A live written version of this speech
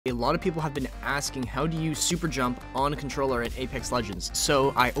A lot of people have been asking how to use super jump on a controller in Apex Legends,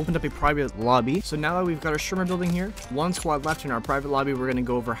 so I opened up a private lobby. So now that we've got our streamer building here, one squad left in our private lobby, we're going to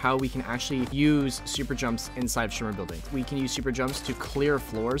go over how we can actually use super jumps inside of streamer building. We can use super jumps to clear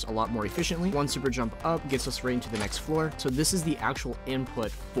floors a lot more efficiently. One super jump up gets us right into the next floor. So this is the actual input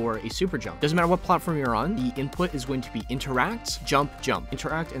for a super jump. Doesn't matter what platform you're on, the input is going to be interact, jump, jump,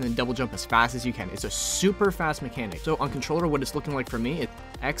 interact, and then double jump as fast as you can. It's a super fast mechanic. So on controller, what it's looking like for me, it's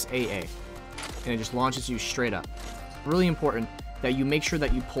XAA, and it just launches you straight up. Really important that you make sure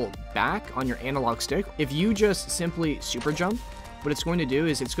that you pull back on your analog stick. If you just simply super jump, what it's going to do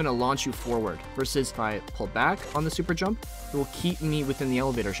is it's going to launch you forward, versus if I pull back on the super jump, it will keep me within the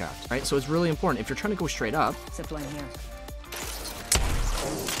elevator shaft, right? So it's really important. If you're trying to go straight up, zipline here,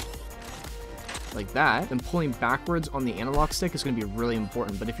 like that, then pulling backwards on the analog stick is going to be really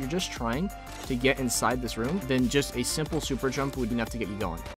important. But if you're just trying to get inside this room, then just a simple super jump would be enough to get you going.